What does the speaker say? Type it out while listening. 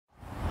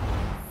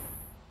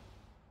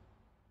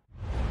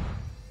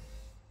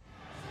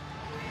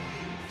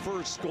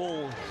first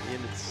goal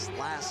in its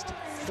last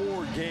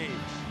 4 games.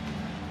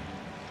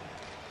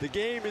 The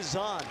game is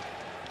on.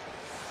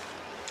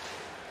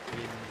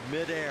 In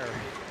midair,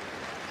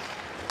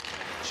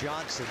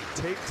 Johnson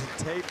tape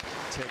to tape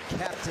to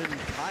Captain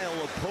Kyle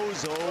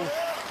Opozo.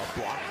 A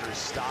blocker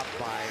stopped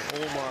by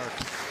Omar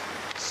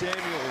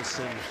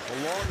Samuelson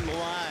along the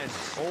line.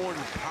 Owen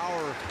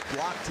Power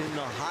blocked in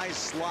the high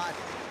slot.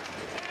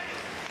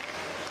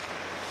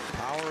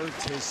 Power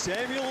to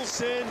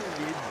Samuelson.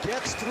 He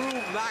gets through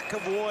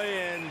McAvoy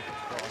and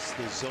across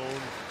the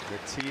zone.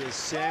 Matthias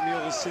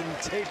Samuelson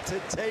tape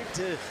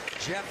to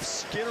Jeff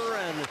Skinner,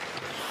 and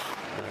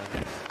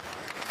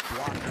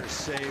blocker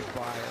saved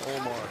by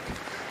Omar.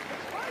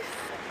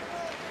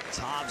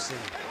 Thompson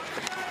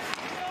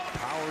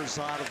powers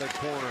out of the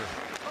corner.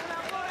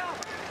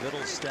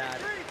 Middlestat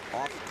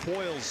off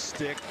Coyle's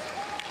stick.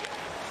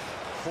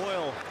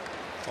 Coyle,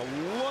 a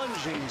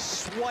lunging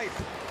swipe.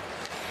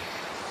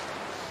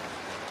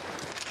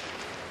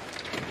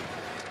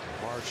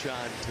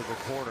 Marchand to the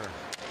corner.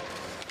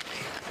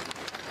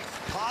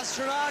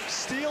 Pastrnak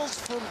steals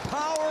from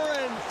Power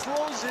and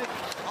throws it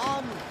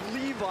on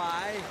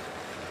Levi.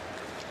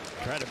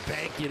 Try to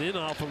bank it in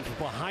off him from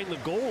behind the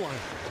goal line.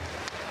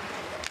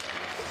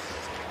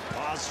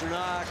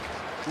 Pastrnak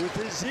with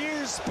his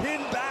ears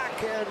pinned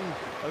back and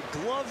a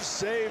glove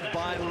save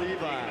by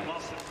Levi.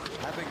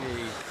 Having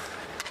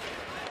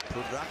a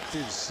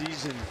productive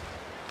season.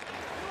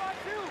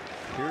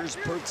 Here's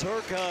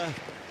Peterka.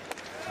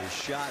 His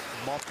shot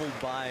muffled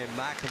by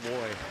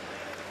McAvoy.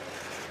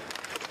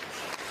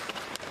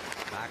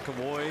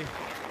 McAvoy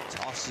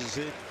tosses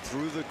it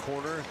through the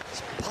corner.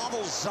 Pavel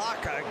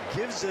Zacha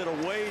gives it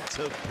away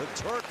to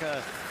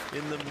Peterka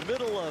in the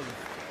middle of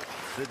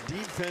the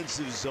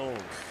defensive zone.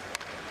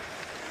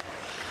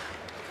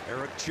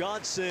 Eric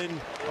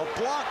Johnson, a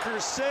blocker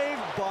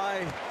saved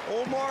by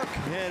Omar,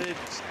 and it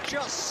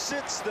just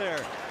sits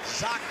there.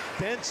 Zach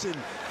Benson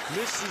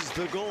misses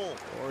the goal.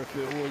 Or if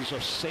it was a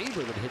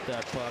Sabre that hit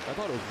that puck, I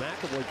thought it was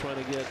McAvoy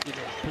trying to get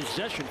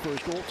possession for his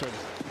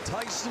goaltender.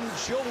 Tyson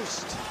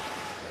Jost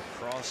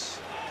across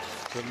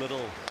the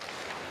middle.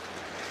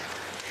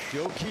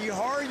 Yoki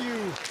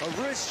Haru,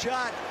 a wrist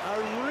shot,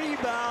 a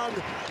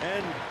rebound,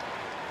 and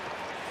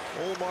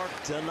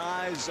Olmark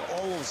denies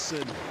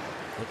Olofsson.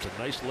 That's a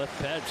nice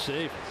left pad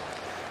save.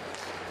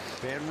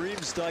 Van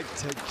Riemsdyk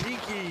to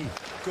Kiki,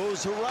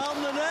 goes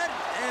around the net,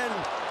 and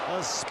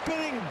a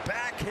spinning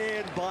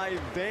backhand by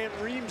Van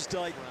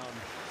Riemsdyk.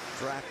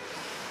 Draft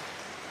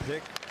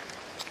pick.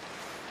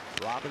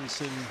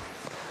 Robinson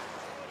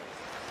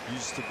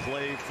used to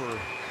play for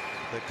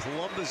the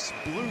Columbus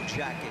Blue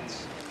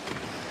Jackets.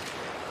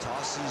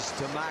 Tosses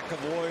to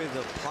McAvoy,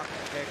 the puck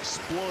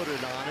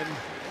exploded on him.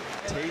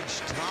 Tage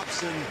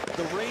Thompson,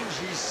 the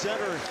rangy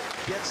center,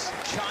 gets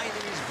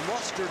Chinese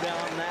mustard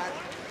on that.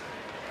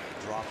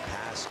 Drop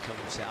pass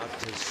comes out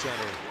to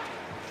center.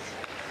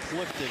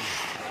 Clifton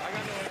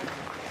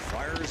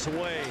fires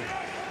away.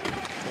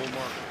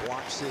 Omar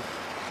blocks it.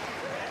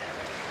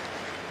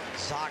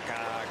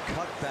 Zacha,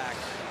 cutback,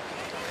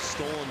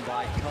 stolen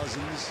by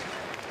Cousins.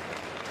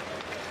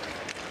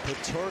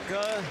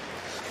 Peterka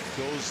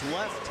goes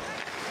left,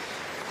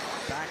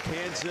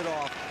 backhands it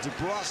off.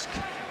 DeBrusk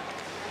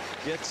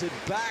gets it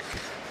back.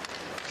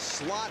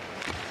 Slot,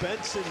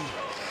 Benson.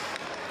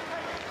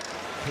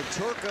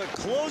 Peterka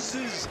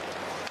closes.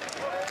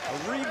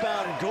 A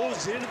rebound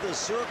goes into the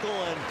circle,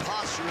 and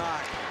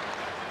Pastrnak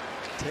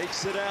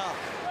takes it out.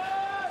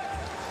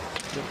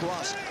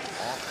 DeBrusk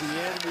off the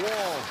end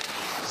wall.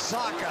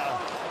 Zacha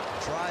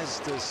tries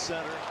to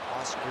center.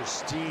 Oscar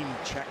Steen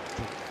checked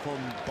from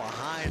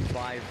behind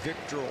by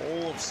Victor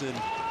Olofsson.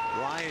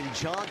 Ryan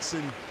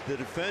Johnson, the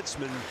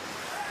defenseman.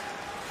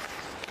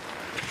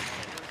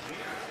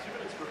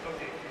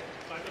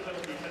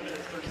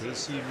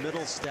 Casey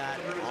Middlestat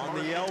on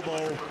the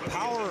elbow.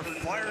 Power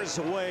fires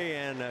away,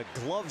 and a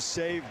glove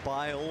save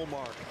by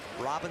Olmark.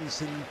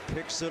 Robinson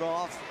picks it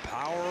off.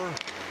 Power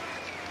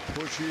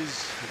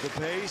pushes the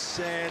pace,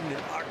 and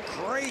a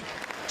great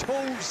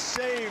toe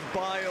save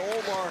by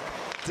Olmark,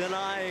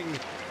 denying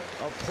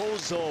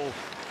Opozo.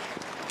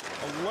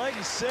 A leg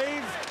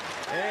save,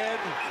 and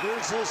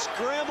there's a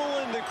scramble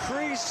in the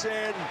crease,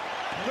 and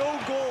no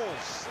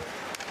goals.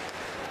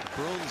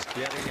 Bruins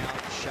getting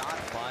outshot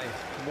by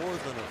more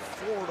than a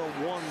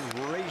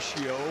 4-to-1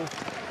 ratio.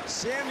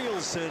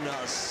 Samuelson,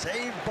 a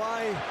save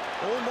by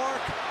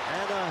Olmark,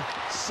 and a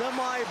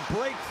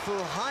semi-break for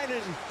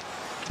Heinen.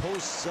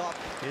 Posts up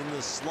in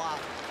the slot.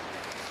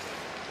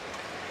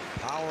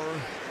 Power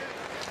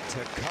to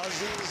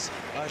Cousins,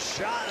 a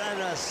shot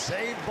and a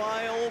save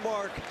by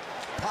Olmark.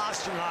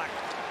 Pastrnak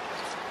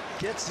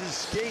gets his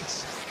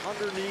skates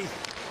underneath.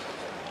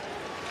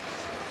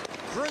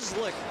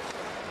 Grzelcyk,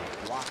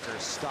 blocker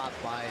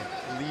stopped by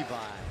Levi.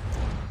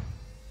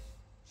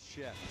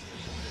 Shift.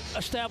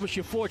 Establish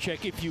your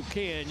forecheck if you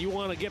can. You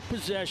want to get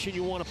possession.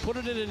 You want to put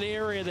it in an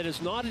area that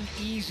is not an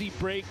easy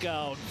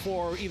breakout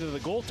for either the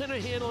goaltender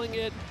handling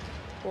it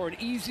or an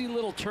easy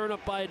little turn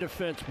up by a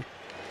defenseman.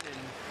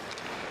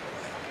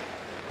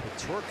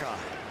 Peterka.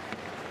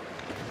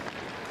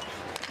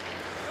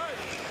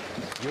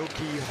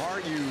 Yoki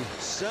Harju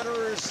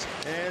centers,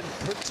 and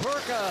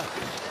Peterka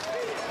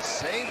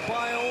saved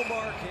by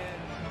Ullmark.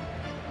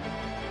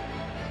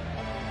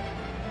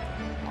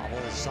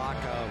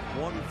 Zacha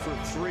 1 for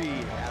 3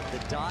 at the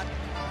dot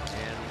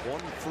and 1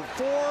 for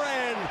 4,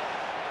 and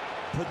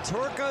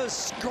Peterka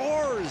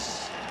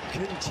scores,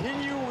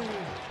 continuing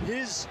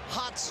his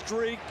hot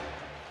streak.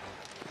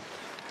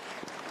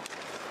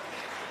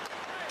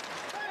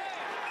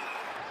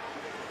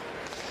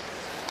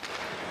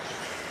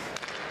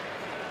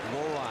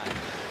 Levi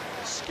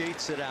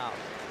skates it out,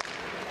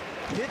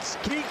 hits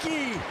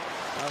Kiki,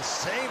 a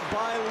save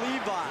by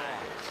Levi.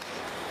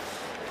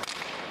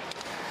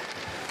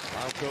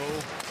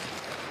 Go.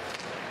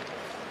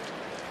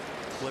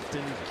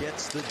 Clifton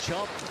gets the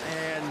jump,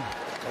 and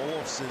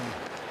Olofsson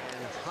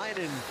and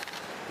Heinen.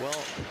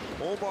 Well,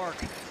 Ullmark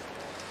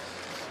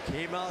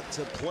came out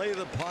to play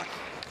the puck.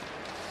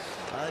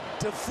 A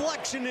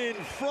deflection in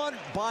front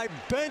by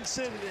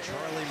Benson.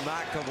 Charlie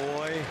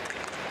McAvoy.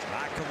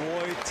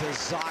 McAvoy to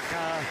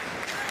Zacha.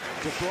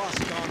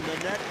 DeBrusque on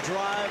the net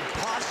drive.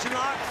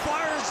 Pastrnak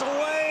fires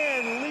away,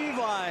 and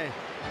Levi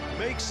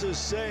makes a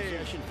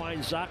save.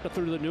 Finds Zacha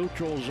through the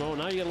neutral zone.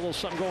 Now you get a little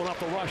something going off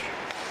the rush.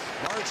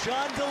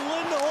 Marchand to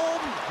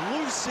Lindholm,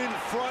 loose in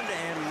front,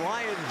 and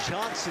Ryan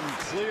Johnson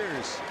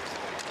clears.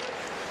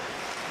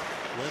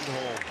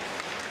 Lindholm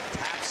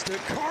taps to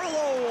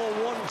Carlo,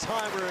 a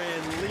one-timer,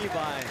 and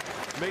Levi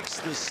makes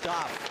the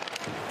stop.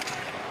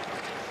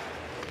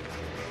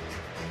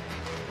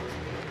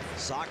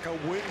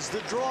 Zacha wins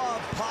the draw.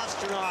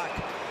 Pastrnak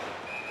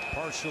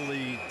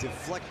partially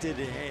deflected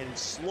and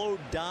slowed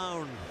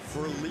down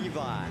for Levi.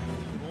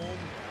 Home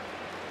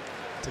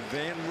to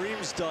Van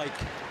Riemsdyk.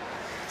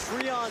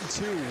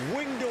 3-on-2,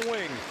 wing to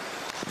wing.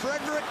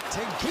 Frederick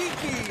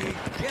Tegiki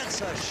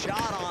gets a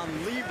shot on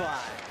Levi.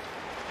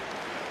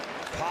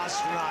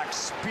 Pastrnak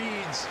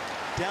speeds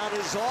down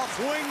his off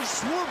wing,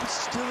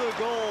 swoops to the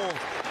goal.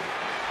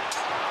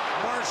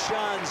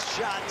 Marchand's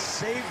shot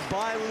saved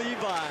by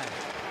Levi.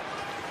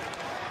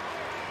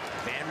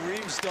 Van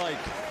Riemsdyk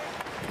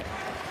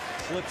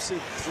flips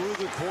it through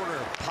the corner.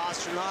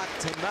 Pastrnak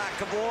to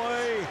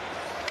McAvoy.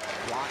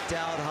 Blocked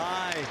out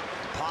high.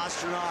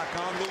 Pastrnak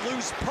on the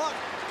loose puck.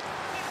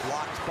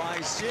 Blocked by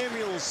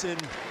Samuelson.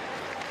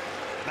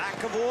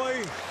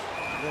 McAvoy.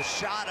 The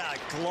shot,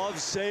 a glove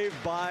save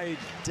by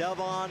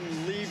Devon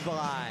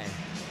Levi.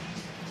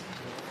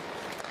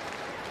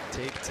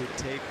 Take to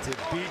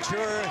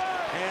Beecher.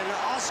 And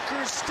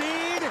Oscar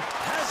Steen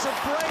has a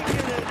break,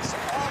 and it's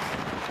off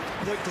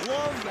the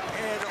glove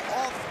and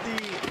off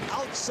the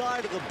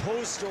outside of the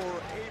post or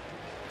apron.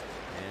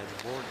 And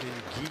Morgan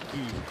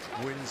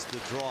Geekie wins the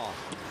draw.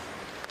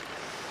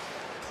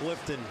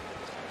 Clifton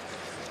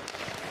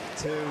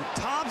to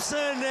Thompson,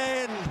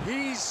 and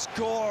he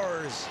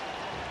scores.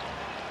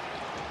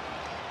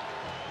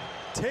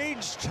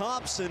 Tage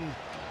Thompson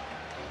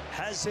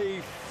has a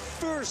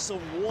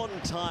fearsome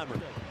one-timer.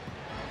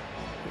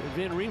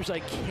 Van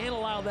Riemsdyk can't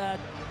allow that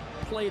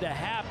play to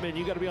happen.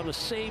 You got to be on the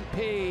same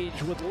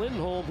page with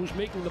Lindholm, who's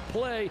making the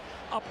play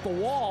up the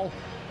wall,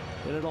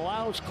 and it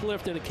allows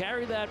Clifton to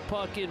carry that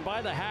puck in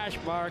by the hash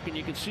mark, and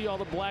you can see all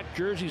the black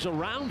jerseys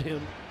around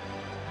him.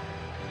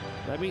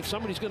 That means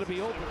somebody's going to be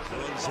open.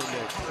 Runs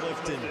into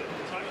Clifton.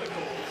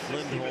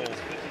 Lindholm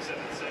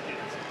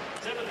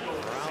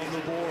around the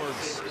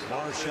boards.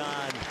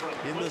 Marchand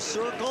in the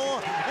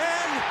circle,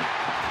 and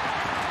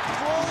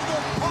throw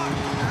the puck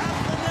at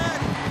the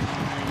net.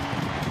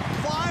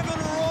 5 in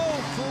a row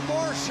for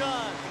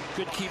Marchand.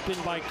 Good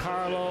keeping by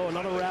Carlo.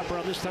 Another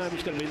wraparound. This time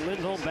it's going to be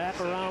Lindholm back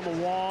around the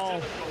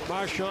wall.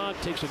 Marchand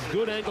takes a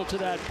good angle to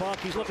that puck.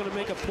 He's looking to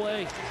make a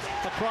play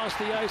across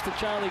the ice to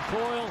Charlie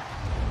Coyle.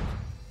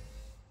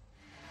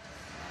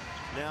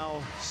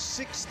 Now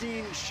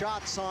 16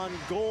 shots on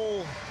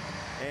goal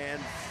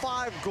and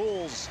 5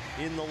 goals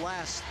in the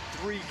last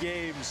 3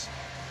 games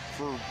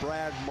for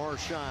Brad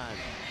Marchand.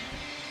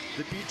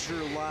 The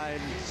Beecher line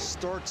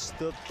starts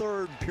the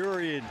 3rd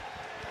period.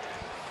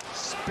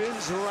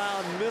 Spins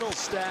around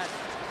Middlestat,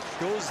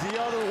 goes the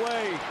other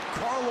way.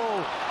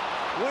 Carlo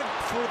went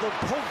for the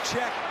poke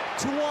check.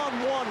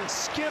 2-on-1,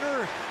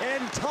 Skinner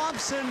and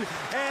Thompson,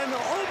 and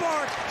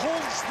Ullmark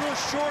holds the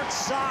short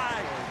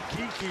side.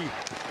 Kiki,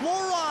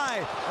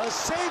 Lori, a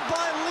save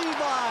by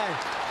Levi.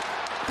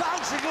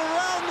 Bouncing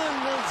around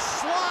in the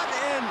slot,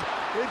 and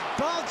it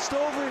bounced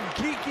over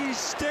Kiki's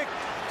stick.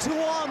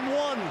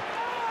 2-on-1.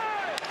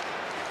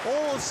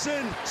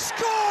 Olofsson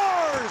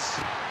scores!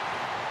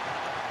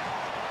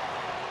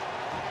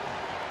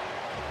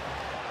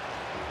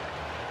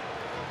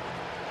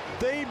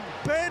 They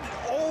bent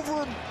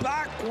over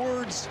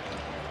backwards,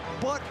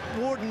 but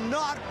would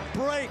not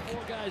break.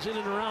 4 guys in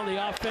and around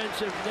the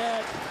offensive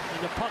net,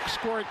 and the puck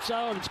squirts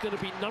out. It's going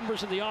to be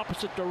numbers in the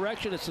opposite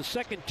direction. It's the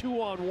second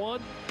 2-on-1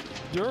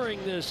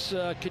 during this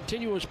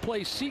continuous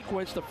play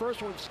sequence. The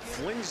first one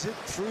flings it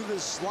through the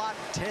slot,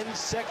 10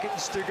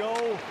 seconds to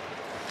go.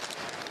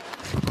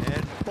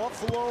 And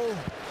Buffalo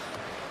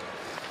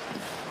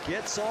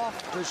gets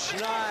off the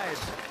schneid.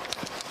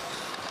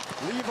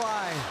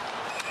 Levi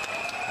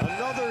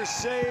Another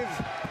save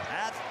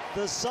at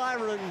the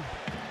siren.